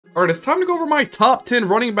All right, it's time to go over my top 10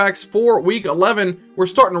 running backs for week 11. We're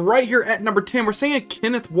starting right here at number 10. We're saying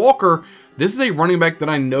Kenneth Walker. This is a running back that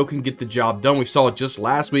I know can get the job done. We saw it just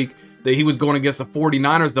last week that he was going against the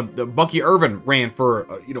 49ers. The Bucky Irvin ran for,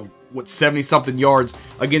 70-something yards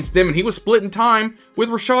against them, and he was splitting time with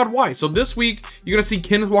Rachaad White. So this week, you're going to see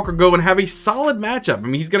Kenneth Walker go and have a solid matchup. I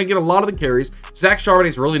mean, he's going to get a lot of the carries. Zach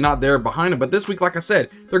Charbonnet's really not there behind him, but this week, like I said,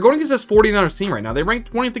 they're going against this 49ers team right now. They rank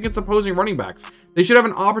 20th against opposing running backs. They should have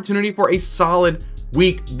an opportunity for a solid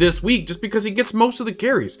week this week just because he gets most of the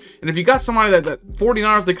carries. And if you got somebody that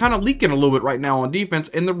 49ers, they're kind of leaking a little bit right now on defense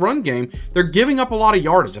in the run game. They're giving up a lot of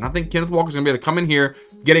yardage, and I think Kenneth Walker's going to be able to come in here,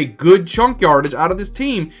 get a good chunk yardage out of this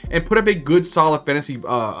team, and put up a good solid fantasy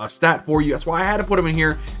stat for you. That's why I had to put him in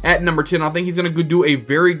here at number 10. I think he's going to do a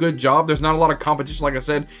very good job. There's not a lot of competition, like I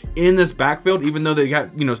said, in this backfield, even though they got,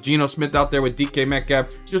 Geno Smith out there with DK Metcalf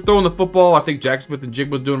just throwing the football. I think Jack Smith and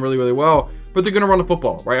Jig was doing really, really well, but they're going to run the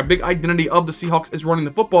football, right? A big identity of the Seahawks is running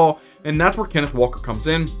the football, and that's where Kenneth Walker comes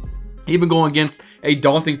in. Even going against a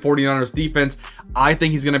daunting 49ers defense, I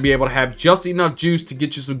think he's going to be able to have just enough juice to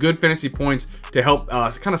get you some good fantasy points to help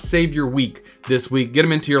kind of save your week this week. Get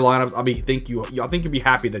him into your lineups. I think you'll be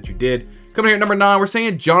happy that you did. Coming here at number 9, we're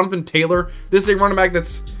saying Jonathan Taylor. This is a running back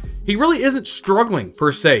he really isn't struggling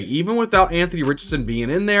per se, even without Anthony Richardson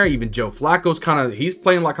being in there. Even Joe Flacco's he's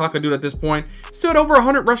playing like Cock-a-doodle at this point. Still had over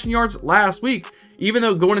 100 rushing yards last week. Even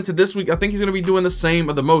though going into this week, I think he's going to be doing the same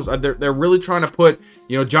of the most. They're really trying to put,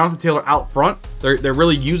 Jonathan Taylor out front. They're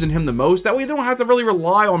really using him the most. That way they don't have to really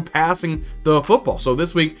rely on passing the football. So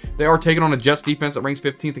this week, they are taking on a Jets defense that ranks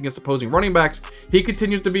 15th against opposing running backs. He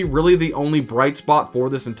continues to be really the only bright spot for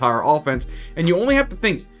this entire offense. And you only have to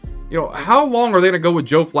think, how long are they going to go with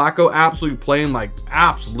Joe Flacco absolutely playing like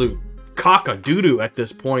absolute cock-a-doodle at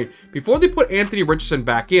this point before they put Anthony Richardson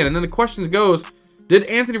back in? And then the question goes, did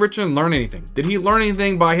Anthony Richardson learn anything? Did he learn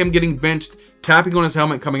anything by him getting benched, tapping on his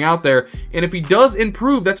helmet, coming out there? And if he does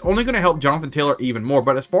improve, that's only going to help Jonathan Taylor even more.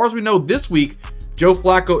 But as far as we know this week, Joe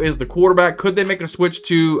Flacco is the quarterback. Could they make a switch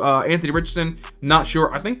to Anthony Richardson? Not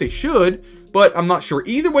sure. I think they should, but I'm not sure.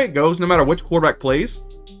 Either way it goes, no matter which quarterback plays,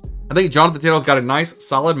 I think Jonathan Taylor's got a nice,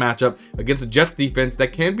 solid matchup against the Jets defense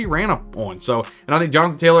that can be ran up on. So, and I think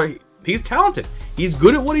Jonathan Taylor, he's talented. He's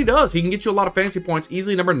good at what he does. He can get you a lot of fantasy points.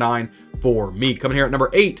 Easily number 9 for me. Coming here at number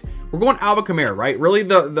 8, we're going Alvin Kamara, right? Really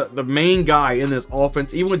the main guy in this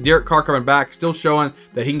offense. Even with Derek Carr coming back, still showing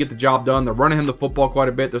that he can get the job done. They're running him the football quite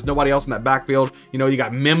a bit. There's nobody else in that backfield. You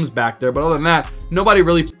got Mims back there, but other than that, nobody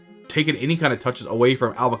really taking any kind of touches away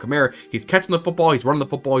from Alvin Kamara. He's catching the football, he's running the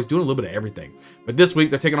football, he's doing a little bit of everything. But this week,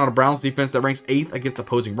 they're taking on a Browns defense that ranks 8th against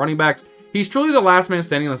opposing running backs. He's truly the last man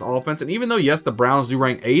standing in this offense, and even though, yes, the Browns do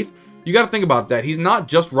rank 8th, you got to think about that. He's not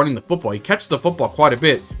just running the football. He catches the football quite a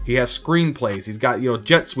bit. He has screen plays. He's got,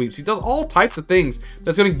 jet sweeps. He does all types of things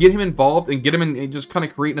that's going to get him involved and get him in just kind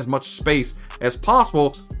of creating as much space as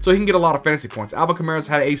possible so he can get a lot of fantasy points. Alvin Kamara's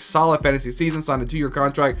had a solid fantasy season, signed a 2-year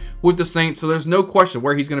contract with the Saints, so there's no question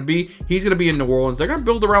where he's going to be. He's going to be in New Orleans. They're going to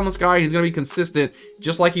build around this guy. He's going to be consistent,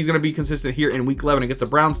 just like he's going to be consistent here in Week 11 against the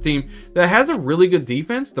Browns team that has a really good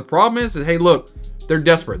defense. The problem is that, hey, look, they're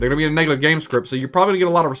desperate. They're going to be in a negative game script, so you're probably going to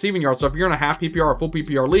get a lot of receiving yards. So if you're in a half PPR or full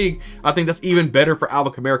PPR league, I think that's even better for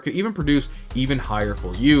Alvin Kamara. Could even produce even higher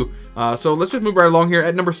for you. So let's just move right along here.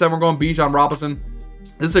 At number 7, we're going Bijan Robinson.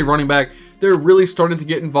 This is a running back. They're really starting to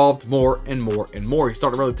get involved more and more and more. He's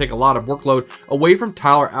starting to really take a lot of workload away from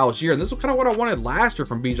Tyler Algier. And this was kind of what I wanted last year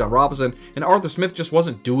from Bijan Robinson. And Arthur Smith just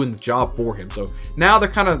wasn't doing the job for him. So now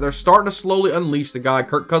they're starting to slowly unleash the guy.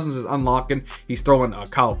 Kirk Cousins is unlocking. He's throwing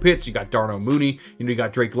Kyle Pitts. You got Darnell Mooney. You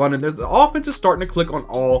got Drake London. The offense is starting to click on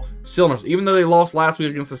all cylinders. Even though they lost last week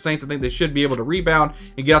against the Saints, I think they should be able to rebound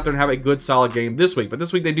and get out there and have a good, solid game this week. But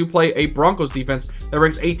this week they do play a Broncos defense that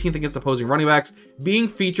ranks 18th against opposing running backs, being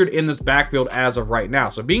featured in this backfield as of right now.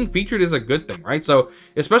 So being featured is a good thing, right? So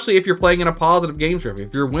especially if you're playing in a positive game script,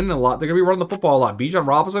 if you're winning a lot, they're going to be running the football a lot. Bijan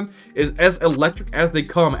Robinson is as electric as they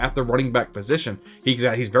come at the running back position.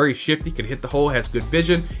 He's very shifty, can hit the hole, has good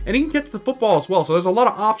vision, and he can catch the football as well. So there's a lot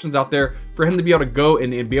of options out there for him to be able to go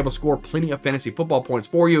and be able to score plenty of fantasy football points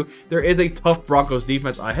for you. There is a tough Broncos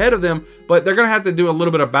defense ahead of them, but they're going to have to do a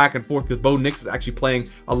little bit of back and forth because Bo Nix is actually playing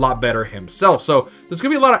a lot better himself. So there's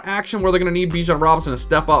going to be a lot of action where they're going to need Bijan Robinson to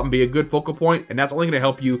step up and be a good focal point, and that's only going to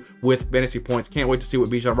help you with fantasy points. Can't wait to see what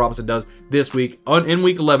Bijan Robinson does this week in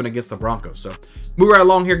Week 11 against the Broncos. So move right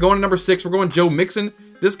along here. Going to number 6, we're going Joe Mixon.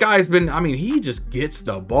 This guy's been, he just gets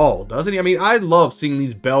the ball, doesn't he? I love seeing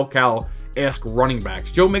these bell cow esque running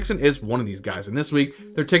backs. Joe Mixon is one of these guys, and this week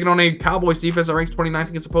they're taking on a Cowboys defense that ranks 29th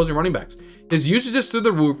against opposing running backs. His usage is through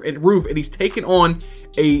the roof, and he's taking on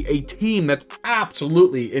a team that's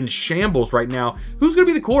absolutely in shambles right now. Who's going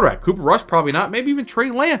to be the quarterback? Cooper Rush? Probably not. Maybe even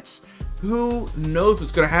Trey Lance. Who knows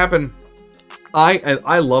what's going to happen?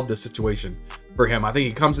 I love this situation for him. I think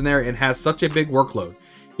he comes in there and has such a big workload.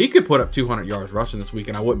 He could put up 200 yards rushing this week,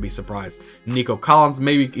 and I wouldn't be surprised. Nico Collins,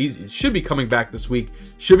 maybe he should be coming back this week.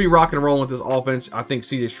 Should be rocking and rolling with this offense. I think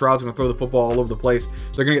CJ Stroud's going to throw the football all over the place.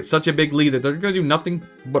 They're going to get such a big lead that they're going to do nothing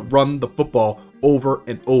but run the football over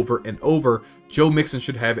and over and over. Joe Mixon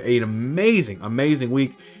should have an amazing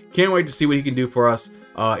week. Can't wait to see what he can do for us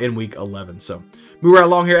in week 11. So, move right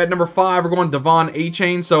along here at number 5. We're going Devon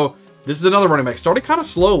Achane. So, this is another running back. Started kind of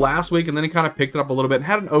slow last week, and then he kind of picked it up a little bit and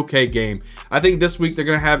had an okay game. I think this week they're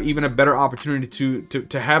going to have even a better opportunity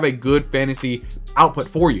to have a good fantasy output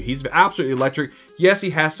for you. He's absolutely electric. Yes, he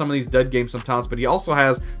has some of these dud games sometimes, but he also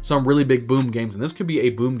has some really big boom games, and this could be a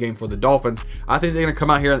boom game for the Dolphins. I think they're going to come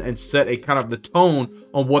out here and set a kind of the tone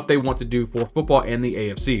on what they want to do for football and the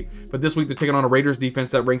AFC. But this week they're taking on a Raiders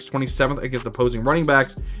defense that ranks 27th against opposing running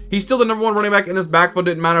backs. He's still the #1 running back in his backfield.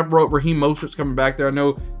 Didn't matter if Raheem Mostert's coming back there. I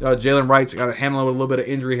know Jalen Wright's got to handle a little bit of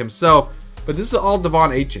injury himself. But this is all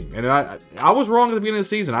Devon Achane. And I was wrong at the beginning of the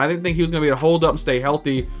season. I didn't think he was going to be able to hold up and stay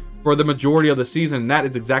healthy for the majority of the season. And that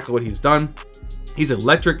is exactly what he's done. He's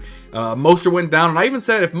electric. Mostert went down, and I even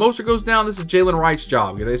said if Mostert goes down, this is Jalen Wright's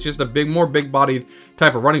job. It's just a more big-bodied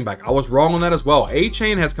type of running back. I was wrong on that as well.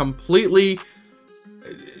 Achane has completely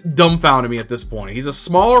dumbfounded me at this point. He's a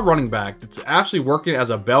smaller running back that's actually working as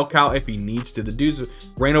a bell cow if he needs to. The dude's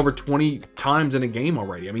ran over 20 times in a game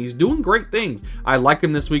already. I mean, he's doing great things. I like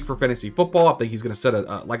him this week for fantasy football. I think he's going to set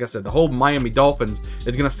like I said, the whole Miami Dolphins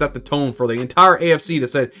is going to set the tone for the entire AFC to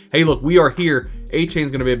say, hey, look, we are here. Achane's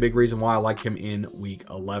going to be a big reason why I like him in week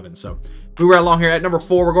 11. So move right along here at number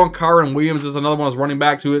 4. We're going Kyren Williams. This is another one of those running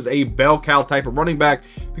backs who is a bell cow type of running back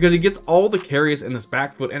because he gets all the carries in this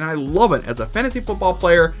backfield, and I love it. As a fantasy football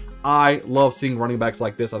player, I love seeing running backs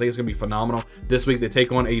like this. I think it's going to be phenomenal. This week, they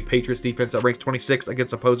take on a Patriots defense that ranks 26th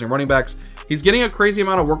against opposing running backs. He's getting a crazy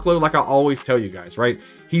amount of workload, like I always tell you guys, right?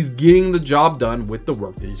 He's getting the job done with the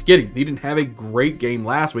work that he's getting. He didn't have a great game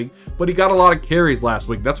last week, but he got a lot of carries last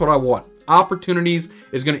week. That's what I want. Opportunities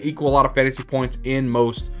is going to equal a lot of fantasy points in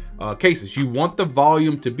most cases. You want the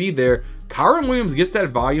volume to be there. Kyren Williams gets that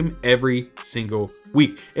volume every single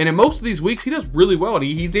week, and in most of these weeks he does really well, and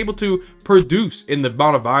he's able to produce in the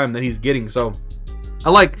amount of volume that he's getting. So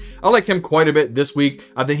I like him quite a bit this week.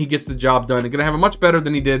 I think he gets the job done and gonna have it much better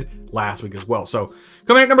than he did last week as well. So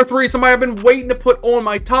coming at number 3, somebody I've been waiting to put on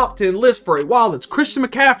my top 10 list for a while. It's Christian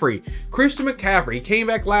McCaffrey. Christian McCaffrey, he came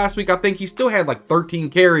back last week. I think he still had like 13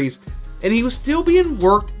 carries, and he was still being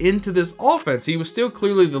worked into this offense. He was still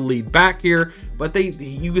clearly the lead back here, but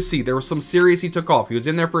you can see there were some series he took off. He was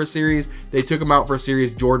in there for a series. They took him out for a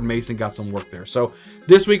series. Jordan Mason got some work there. So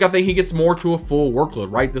this week, I think he gets more to a full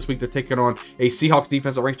workload, right? This week, they're taking on a Seahawks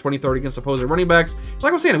defense that ranks 23rd against opposing running backs.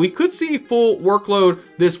 Like I was saying, we could see a full workload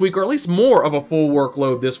this week, or at least more of a full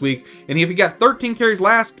workload this week. And if he got 13 carries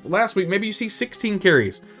last week, maybe you see 16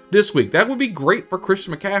 carries this week. That would be great for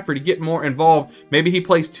Christian McCaffrey to get more involved. Maybe he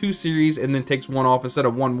plays 2 series and then takes one off instead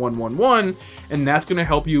of 1, and that's going to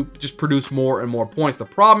help you just produce more and more points. The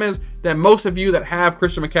problem is that most of you that have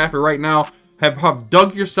Christian McCaffrey right now have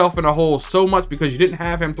dug yourself in a hole so much because you didn't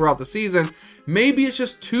have him throughout the season. Maybe it's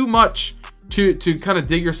just too much to kind of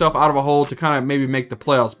dig yourself out of a hole to kind of maybe make the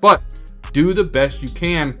playoffs, but do the best you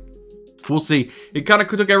can. We'll see. It kind of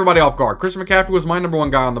took everybody off guard. Christian McCaffrey was my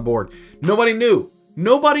 #1 guy on the board. Nobody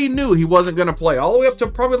knew he wasn't going to play all the way up to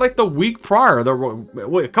probably like the week prior,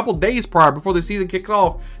 a couple days prior before the season kicks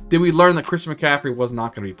off. Did we learn that Christian McCaffrey was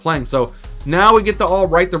not going to be playing? So now we get to all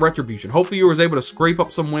right the retribution. Hopefully you was able to scrape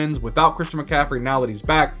up some wins without Christian McCaffrey now that he's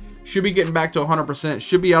back. Should be getting back to 100%.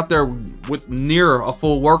 Should be out there with near a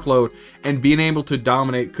full workload and being able to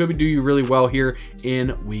dominate. Could do you really well here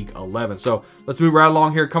in week 11. So let's move right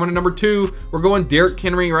along here. Coming to number 2, we're going Derrick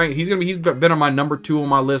Henry, right? He's been on my number 2 on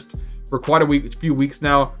my list for quite a few weeks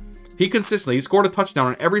now. He scored a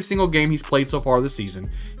touchdown in every single game he's played so far this season.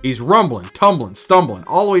 He's rumbling, tumbling, stumbling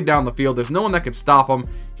all the way down the field. There's no one that can stop him.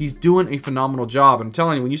 He's doing a phenomenal job. And I'm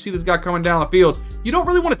telling you, when you see this guy coming down the field, you don't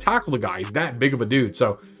really want to tackle the guy. He's that big of a dude.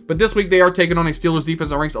 But this week they are taking on a Steelers defense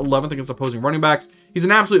that ranks 11th against opposing running backs. He's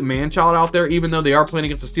an absolute man-child out there, even though they are playing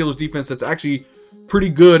against the Steelers defense that's actually pretty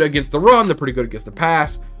good against the run. They're pretty good against the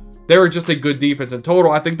pass. They're just a good defense in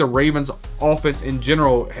total. I think the Ravens offense in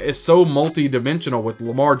general is so multi-dimensional with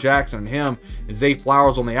Lamar Jackson and him and Zay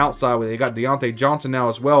Flowers on the outside. Where they got Deontay Johnson now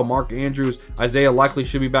as well. Mark Andrews, Isaiah likely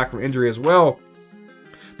should be back from injury as well.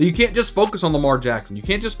 that you can't just focus on Lamar Jackson. You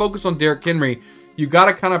can't just focus on Derrick Henry. You got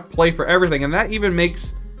to kind of play for everything, and that even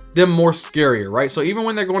makes them more scarier, right? So even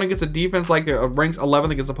when they're going against a defense like ranks 11th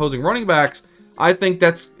against opposing running backs, I think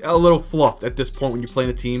that's a little fluffed at this point when you're playing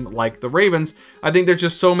a team like the Ravens. I think there's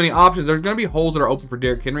just so many options. There's going to be holes that are open for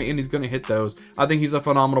Derrick Henry, and he's going to hit those. I think he's a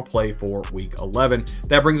phenomenal play for Week 11.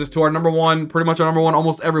 That brings us to our number one, pretty much our number one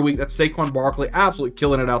almost every week. That's Saquon Barkley, absolutely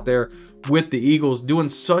killing it out there with the Eagles, doing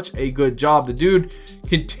such a good job. The dude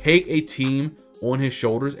can take a team on his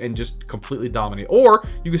shoulders and just completely dominate. Or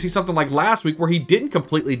you can see something like last week where he didn't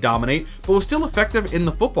completely dominate, but was still effective in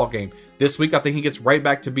the football game. This week, I think he gets right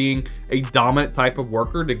back to being a dominant type of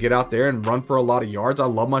worker to get out there and run for a lot of yards. I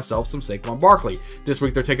love myself some Saquon Barkley. This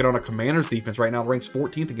week, they're taking on a Commanders defense right now, ranks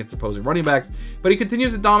 14th against opposing running backs, but he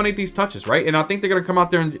continues to dominate these touches, right? And I think they're going to come out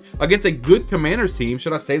there and against a good Commanders team.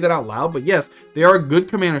 Should I say that out loud? But yes, they are a good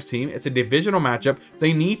Commanders team. It's a divisional matchup.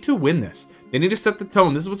 They need to win this. They need to set the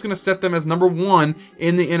tone. This is what's going to set them as number one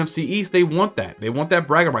in the NFC East. They want that. They want that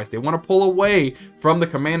bragging rights. They want to pull away from the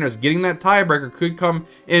Commanders. Getting that tiebreaker could come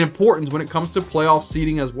in importance when it comes to playoff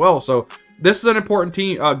seeding as well. So this is an important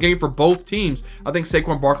game for both teams. I think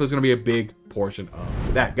Saquon Barkley is going to be a big portion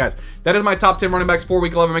of that. Guys, that is my top 10 running backs for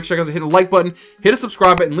Week 11. Make sure you guys hit the like button, hit a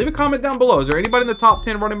subscribe button, leave a comment down below. Is there anybody in the top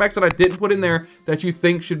 10 running backs that I didn't put in there that you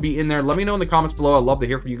think should be in there? Let me know in the comments below. I'd love to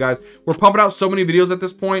hear from you guys. We're pumping out so many videos at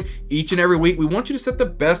this point each and every week. We want you to set the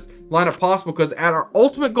best lineup possible because at our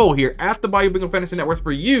ultimate goal here at the Bayou Bingo Fantasy Network is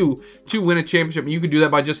for you to win a championship. And you can do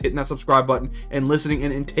that by just hitting that subscribe button and listening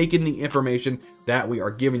and taking the information that we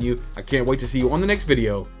are giving you. I can't wait to see you on the next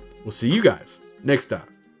video. We'll see you guys next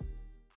time.